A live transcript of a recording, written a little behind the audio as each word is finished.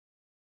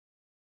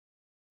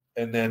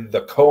And then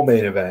the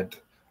co-main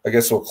event, I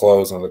guess we'll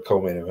close on the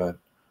co-main event.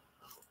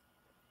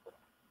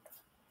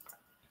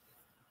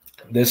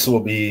 This will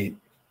be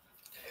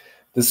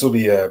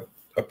a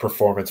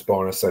performance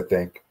bonus, I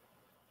think.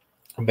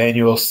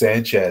 Emmanuel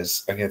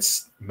Sanchez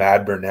against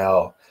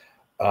Burnell.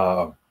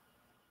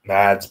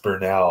 Mads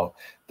Burnell.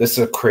 This is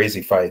a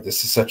crazy fight.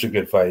 This is such a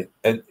good fight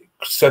and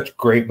such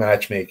great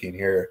matchmaking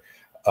here.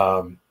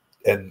 And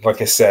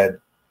like I said,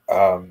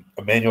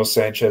 Emmanuel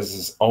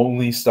Sanchez's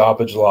only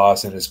stoppage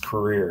loss in his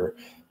career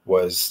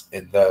was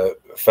in the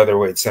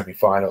featherweight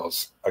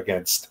semifinals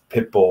against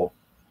Pitbull.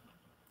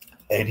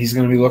 And he's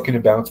going to be looking to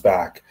bounce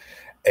back.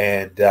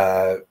 And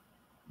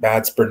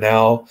Mads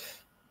Burnell,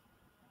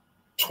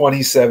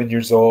 27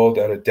 years old,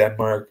 out of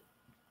Denmark.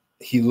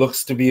 He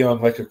looks to be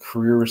on like a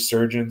career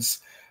resurgence.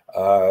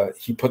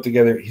 He's put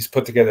together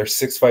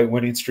 6-fight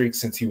winning streak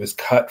since he was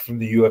cut from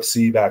the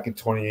UFC back in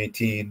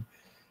 2018.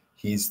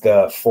 He's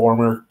the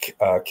former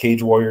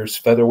Cage Warriors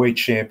featherweight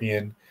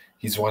champion.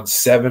 He's won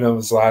 7 of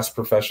his last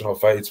professional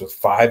fights, with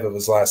 5 of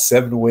his last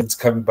 7 wins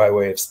coming by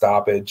way of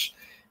stoppage.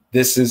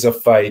 This is a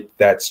fight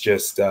that's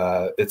just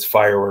it's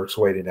fireworks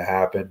waiting to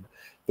happen.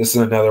 This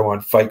is another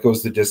one. Fight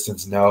goes the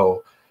distance,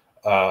 no.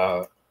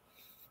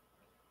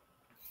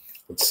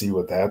 Let's see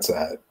what that's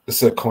at.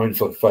 This is a coin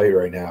flip fight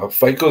right now.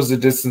 Fight goes the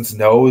distance,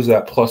 no, is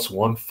at plus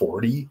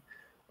 140.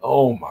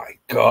 Oh my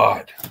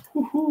God.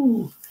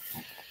 Woo-hoo.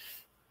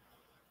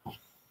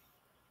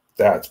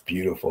 That's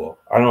beautiful.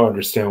 I don't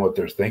understand what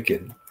they're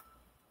thinking.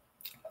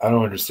 I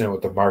don't understand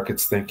what the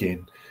market's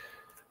thinking.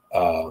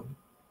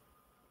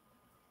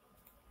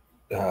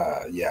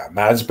 Yeah,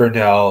 Mads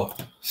Burnell,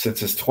 since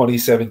his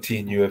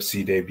 2017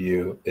 UFC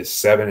debut, is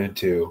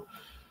 7-2,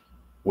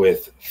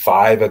 with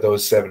 5 of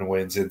those 7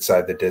 wins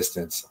inside the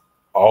distance.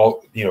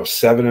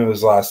 7 of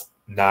his last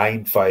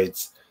 9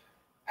 fights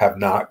have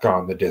not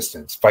gone the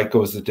distance. Fight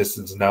goes the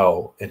distance,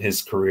 no, in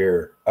his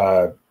career.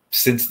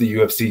 Since the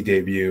UFC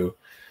debut,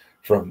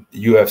 from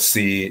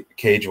UFC,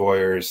 Cage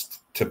Warriors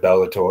to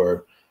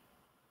Bellator,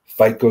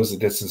 fight goes the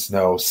distance,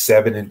 no,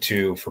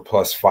 7-2 for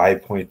plus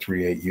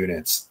 5.38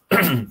 units.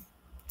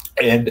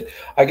 And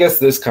I guess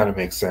this kind of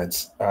makes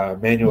sense.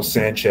 Emmanuel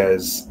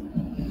Sanchez,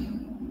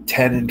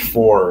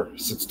 10-4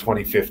 since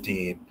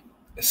 2015,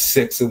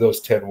 6 of those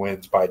 10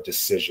 wins by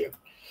decision.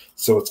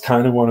 So it's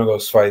kind of one of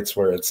those fights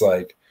where it's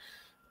like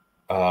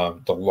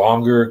the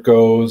longer it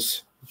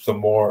goes, the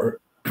more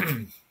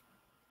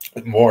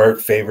more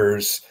it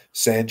favors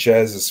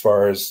Sanchez as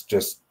far as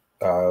just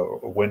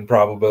win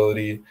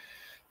probability.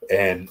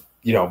 And,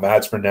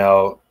 Mads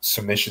Burnell,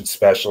 submission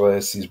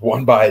specialist. He's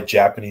won by a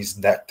Japanese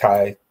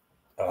necktie.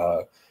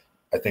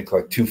 I think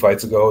like 2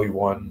 fights ago, he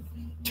won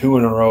 2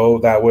 in a row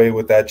that way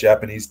with that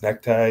Japanese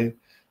necktie.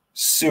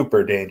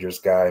 Super dangerous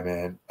guy,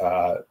 man.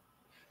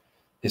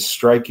 His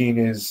striking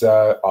is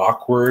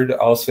awkward,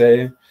 I'll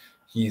say.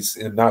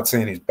 I'm not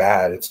saying he's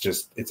bad.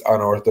 It's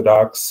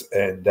unorthodox.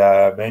 And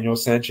Emmanuel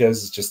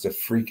Sanchez is just a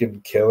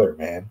freaking killer,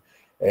 man.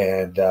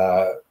 And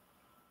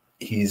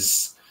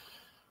he's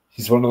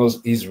one of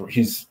those.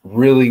 He's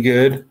really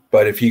good.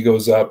 But if he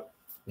goes up,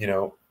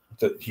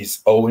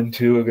 he's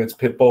 0-2 against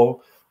Pitbull.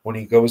 When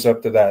he goes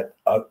up to that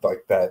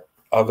that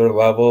other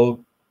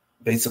level,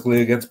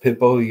 basically against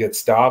Pitbull, he gets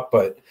stopped.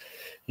 But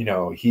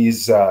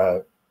he's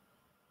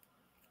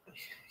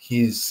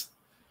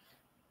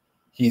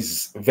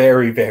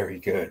very, very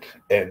good,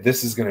 and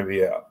this is going to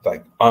be a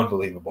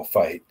unbelievable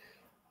fight.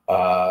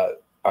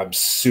 I'm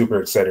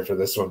super excited for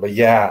this one. But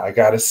yeah, I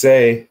gotta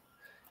say,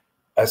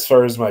 as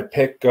far as my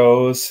pick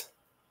goes,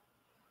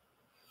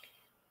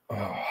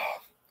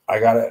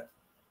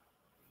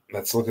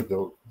 let's look at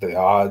the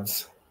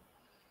odds.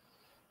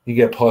 You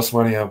get plus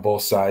money on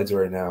both sides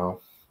right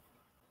now.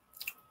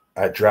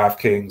 At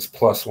DraftKings,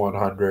 plus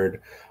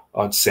 100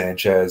 on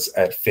Sanchez.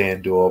 At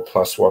FanDuel,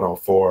 plus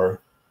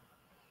 104.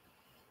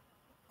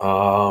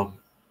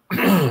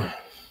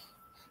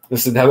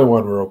 This is another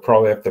one where we'll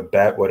probably have to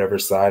bet whatever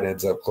side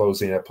ends up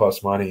closing at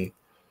plus money.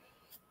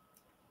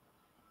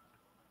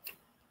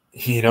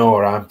 You know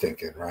what I'm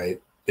thinking, right?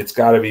 It's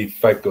got to be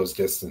fight goes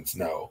distance,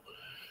 no.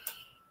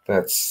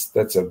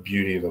 That's a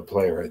beauty of a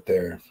play right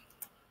there.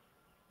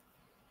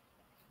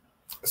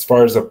 As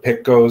far as a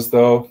pick goes,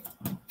 though,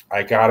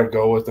 I got to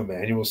go with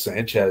Emmanuel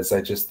Sanchez.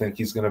 I just think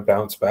he's going to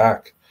bounce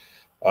back.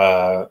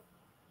 But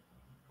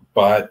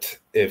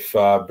if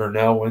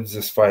Burnell wins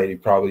this fight, he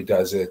probably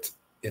does it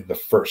in the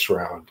first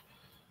round.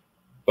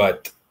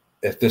 But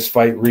if this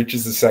fight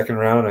reaches the second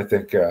round, I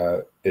think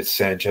it's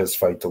Sanchez's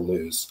fight to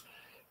lose.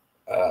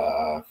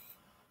 I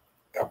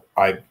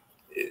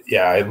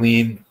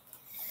lean.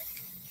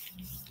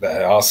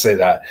 I'll say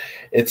that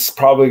it's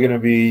probably going to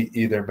be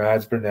either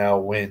Mads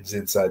Burnell wins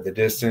inside the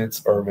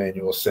distance or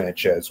Emmanuel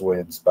Sanchez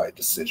wins by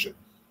decision.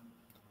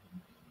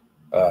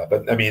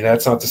 But I mean,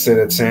 that's not to say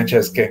that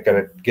Sanchez can't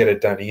get it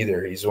done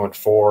either. He's won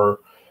 4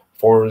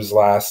 of his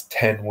last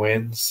 10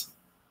 wins.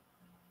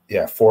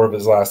 Yeah, 4 of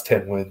his last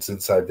 10 wins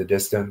inside the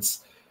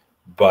distance.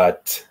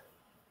 But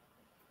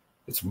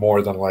it's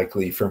more than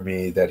likely for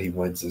me that he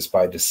wins this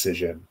by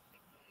decision.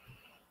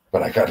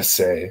 But I got to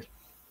say,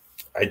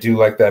 I do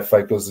like that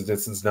fight goes the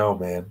distance. No,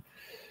 man.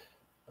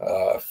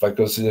 Fight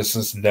goes the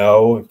distance.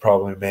 No, and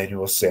probably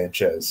Emmanuel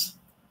Sanchez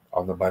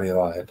on the money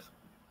line.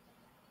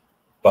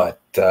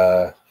 But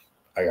I'm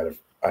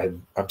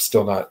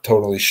still not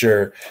totally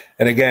sure.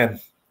 And again,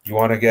 you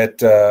want to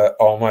get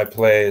all my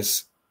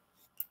plays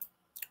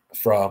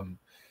from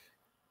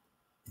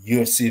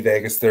UFC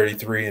Vegas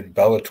 33 and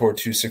Bellator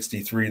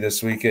 263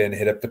 this weekend.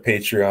 Hit up the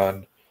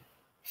Patreon,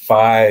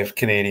 $5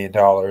 Canadian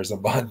a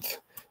month,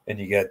 and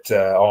you get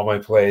all my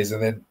plays.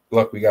 And then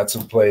look, we got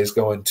some plays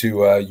going to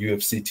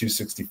UFC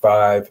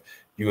 265,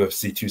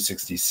 UFC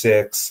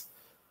 266,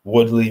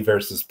 Woodley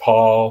versus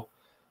Paul.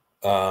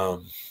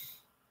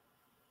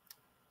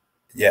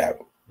 Yeah,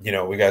 you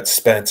know, we got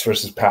Spence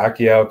versus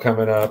Pacquiao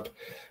coming up.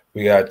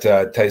 We got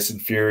Tyson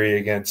Fury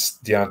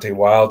against Deontay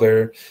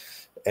Wilder.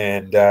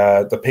 And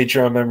the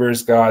Patreon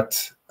members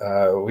got,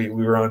 we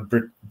were on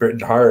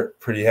Britain Hart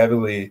pretty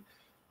heavily.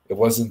 It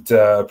wasn't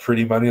a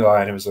pretty money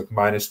line. It was like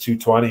minus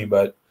 220,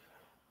 but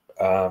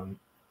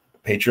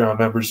Patreon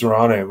members were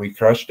on it. We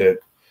crushed it.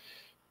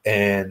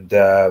 And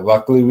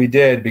luckily we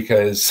did,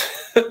 because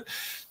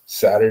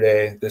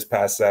this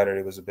past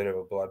Saturday was a bit of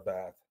a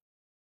bloodbath.